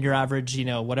than your average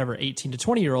 18 to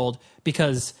 20-year-old,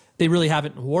 because they really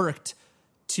haven't worked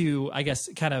to, I guess,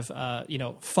 kind of,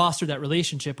 foster that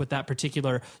relationship with that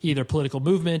particular either political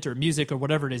movement or music or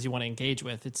whatever it is you want to engage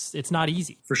with. It's not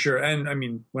easy. For sure. And I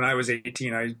mean, when I was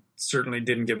 18, I certainly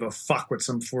didn't give a fuck what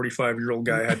some 45-year-old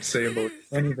guy had to say about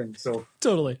anything. So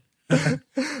totally.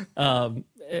 The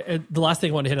last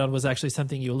thing I wanted to hit on was actually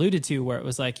something you alluded to, where it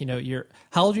was like,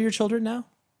 how old are your children now?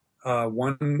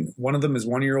 One of them is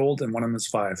 1 year old and one of them is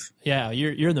 5. Yeah,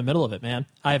 you're in the middle of it, man.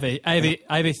 I have a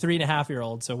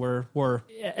 3.5-year-old, so we're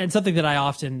and something that I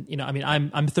often,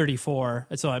 I'm 34,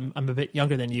 so I'm a bit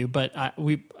younger than you, but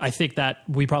I think that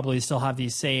we probably still have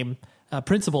these same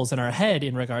principles in our head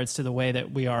in regards to the way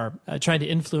that we are trying to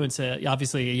influence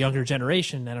obviously a younger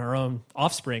generation and our own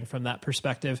offspring from that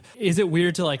perspective. Is it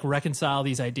weird to like reconcile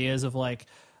these ideas of like,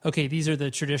 okay, these are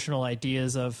the traditional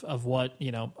ideas of what,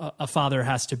 a father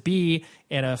has to be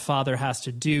and a father has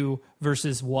to do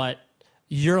versus what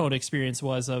your own experience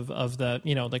was of the,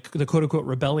 the quote unquote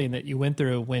rebellion that you went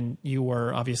through when you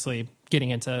were obviously getting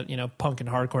into, punk and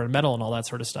hardcore and metal and all that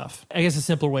sort of stuff. I guess a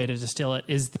simpler way to distill it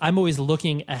is I'm always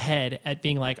looking ahead at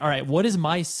being like, all right, what is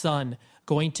my son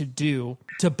going to do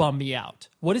to bum me out?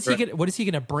 What is he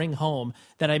going to bring home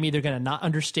that I'm either going to not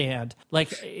understand?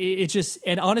 Like it just,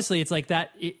 and honestly, it's like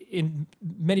that in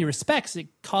many respects, it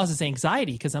causes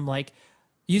anxiety because I'm like,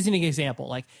 using an example,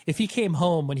 like if he came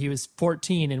home when he was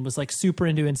 14 and was like super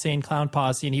into Insane Clown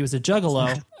Posse and he was a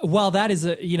juggalo, while that is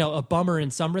a bummer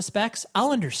in some respects,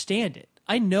 I'll understand it.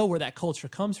 I know where that culture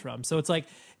comes from. So it's like,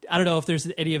 I don't know if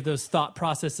there's any of those thought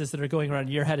processes that are going around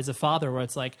in your head as a father where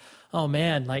it's like, oh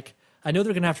man, like I know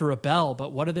they're going to have to rebel,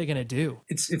 but what are they going to do?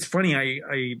 It's funny.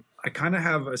 I kind of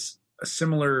have a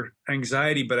similar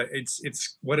anxiety, but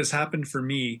it's what has happened for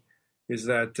me is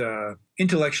that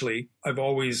intellectually, I've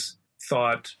always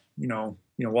thought,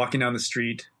 walking down the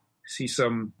street, see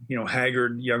some,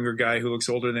 haggard younger guy who looks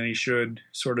older than he should,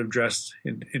 sort of dressed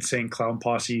in Insane Clown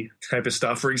Posse type of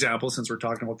stuff, for example, since we're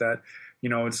talking about that,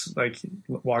 it's like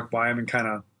walk by him and kind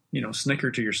of,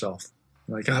 snicker to yourself.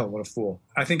 Like, oh, what a fool.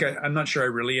 I think I'm not sure I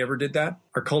really ever did that.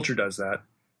 Our culture does that.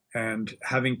 And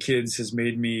having kids has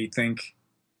made me think,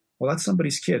 well, that's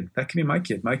somebody's kid. That could be my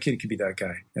kid. My kid could be that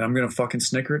guy. And I'm going to fucking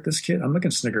snicker at this kid. I'm not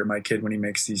going to snicker at my kid when he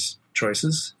makes these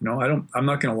choices. I'm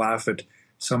not going to laugh at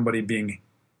somebody being,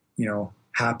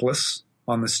 hapless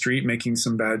on the street, making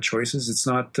some bad choices. It's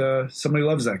not, somebody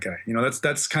loves that guy.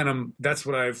 That's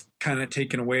what I've kind of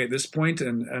taken away at this point.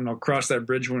 And I'll cross that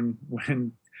bridge when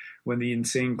the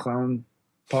Insane Clown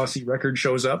Posse record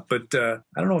shows up, but I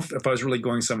don't know if I was really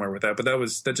going somewhere with that, but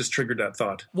that just triggered that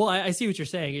thought. Well, I see what you're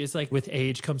saying. It's like with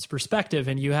age comes perspective,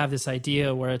 and you have this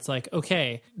idea where it's like,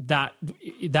 okay, that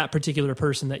particular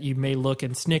person that you may look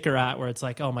and snicker at, where it's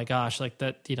like, oh my gosh, like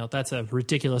that, that's a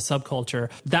ridiculous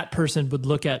subculture. That person would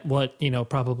look at what,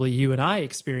 probably you and I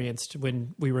experienced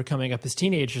when we were coming up as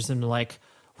teenagers and like,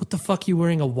 what the fuck, you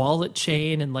wearing a wallet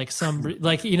chain and like some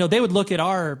like they would look at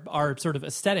our sort of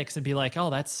aesthetics and be like, oh,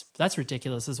 that's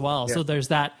ridiculous as well. Yeah. So there's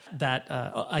that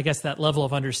I guess that level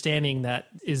of understanding that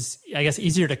is, I guess,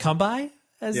 easier to come by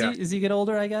as you get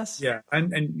older, I guess. Yeah,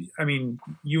 and I mean,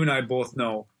 you and I both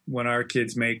know when our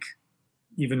kids make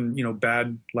even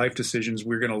bad life decisions,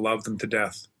 we're going to love them to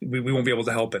death. We won't be able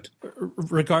to help it,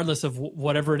 regardless of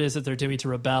whatever it is that they're doing to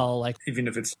rebel. Like even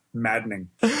if it's maddening.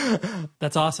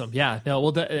 That's awesome. Yeah. No.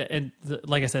 Well,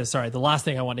 like I said, sorry. The last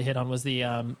thing I wanted to hit on was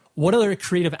the what other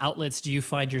creative outlets do you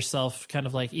find yourself kind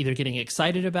of like either getting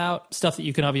excited about, stuff that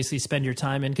you can obviously spend your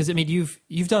time in? Because I mean,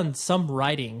 you've done some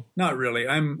writing. Not really.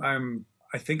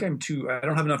 I think I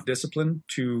don't have enough discipline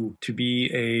to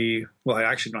be I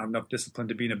actually don't have enough discipline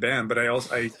to be in a band, but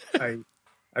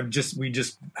we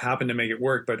just happen to make it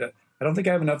work. But I don't think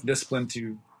I have enough discipline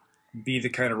to be the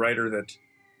kind of writer that,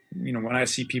 when I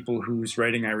see people whose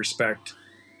writing I respect,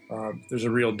 there's a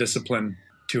real discipline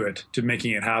to it, to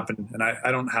making it happen. And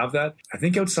I don't have that. I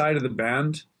think outside of the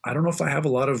band, I don't know if I have a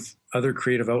lot of other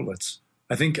creative outlets.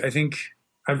 I think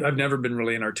I've never been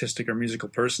really an artistic or musical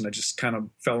person. I just kind of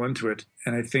fell into it.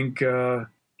 And I think, I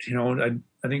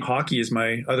think hockey is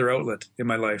my other outlet in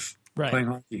my life, right. Playing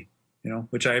hockey,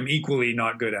 which I am equally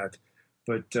not good at,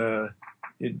 but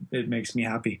it makes me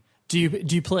happy. Do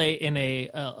you play in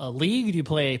a league? Do you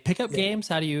play pickup games?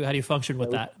 How do you function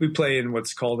with that? We play in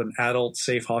what's called an adult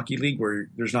safe hockey league, where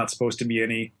there's not supposed to be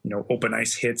any open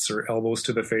ice hits or elbows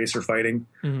to the face or fighting,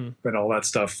 but all that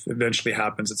stuff eventually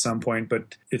happens at some point.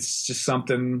 But it's just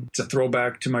something. It's a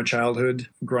throwback to my childhood,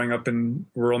 growing up in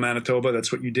rural Manitoba. That's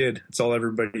what you did. It's all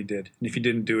everybody did, and if you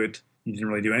didn't do it, you didn't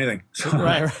really do anything. So.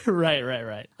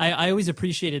 Right. I always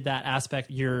appreciated that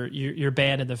aspect, your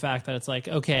band, and the fact that it's like,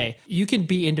 okay, you can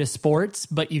be into sports,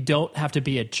 but you don't have to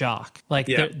be a jock. Like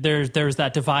there's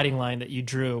that dividing line that you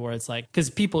drew where it's like, because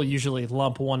people usually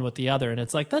lump one with the other, and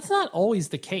it's like, that's not always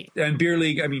the case. And beer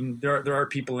league, I mean, there are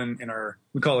people in our,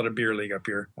 we call it a beer league up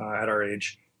here at our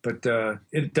age, but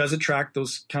it does attract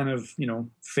those kind of,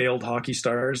 failed hockey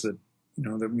stars that,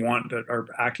 that are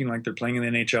acting like they're playing in the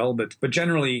NHL, but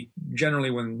generally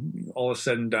when all is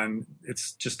said and done,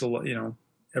 it's just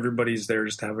everybody's there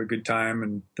just to have a good time,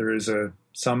 and there is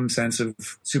some sense of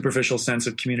superficial sense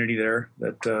of community there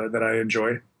that I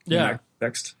enjoy. Yeah.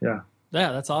 Next. Yeah.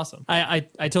 Yeah, that's awesome.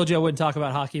 I told you I wouldn't talk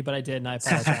about hockey, but I did, and I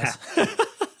apologize.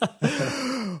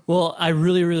 Well, I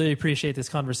really, really appreciate this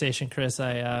conversation, Chris.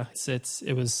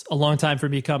 It was a long time for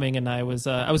me coming, and I was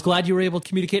glad you were able to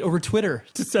communicate over Twitter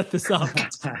to set this up.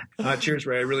 Cheers,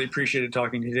 Ray. I really appreciated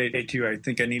talking to you today too. I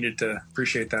think I needed to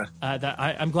appreciate that.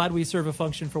 I'm glad we serve a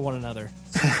function for one another.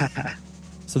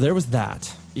 So there was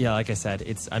that. Yeah, like I said,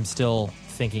 I'm still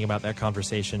thinking about that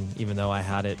conversation, even though I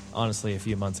had it, honestly, a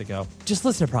few months ago. Just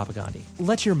listen to Propagandhi.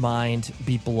 Let your mind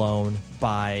be blown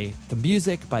by the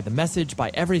music, by the message,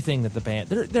 by everything that the band...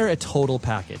 They're a total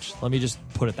package. Let me just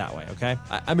put it that way, okay?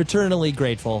 I'm eternally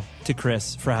grateful to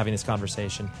Chris for having this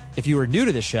conversation. If you were new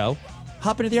to the show,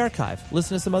 hop into the archive.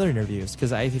 Listen to some other interviews,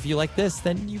 because if you like this,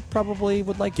 then you probably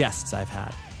would like guests I've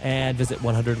had. And visit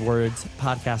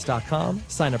 100wordspodcast.com.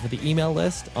 Sign up for the email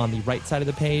list on the right side of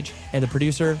the page. And the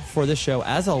producer for this show,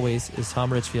 as always, is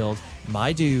Tom Richfield,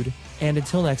 my dude. And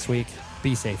until next week,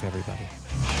 be safe, everybody.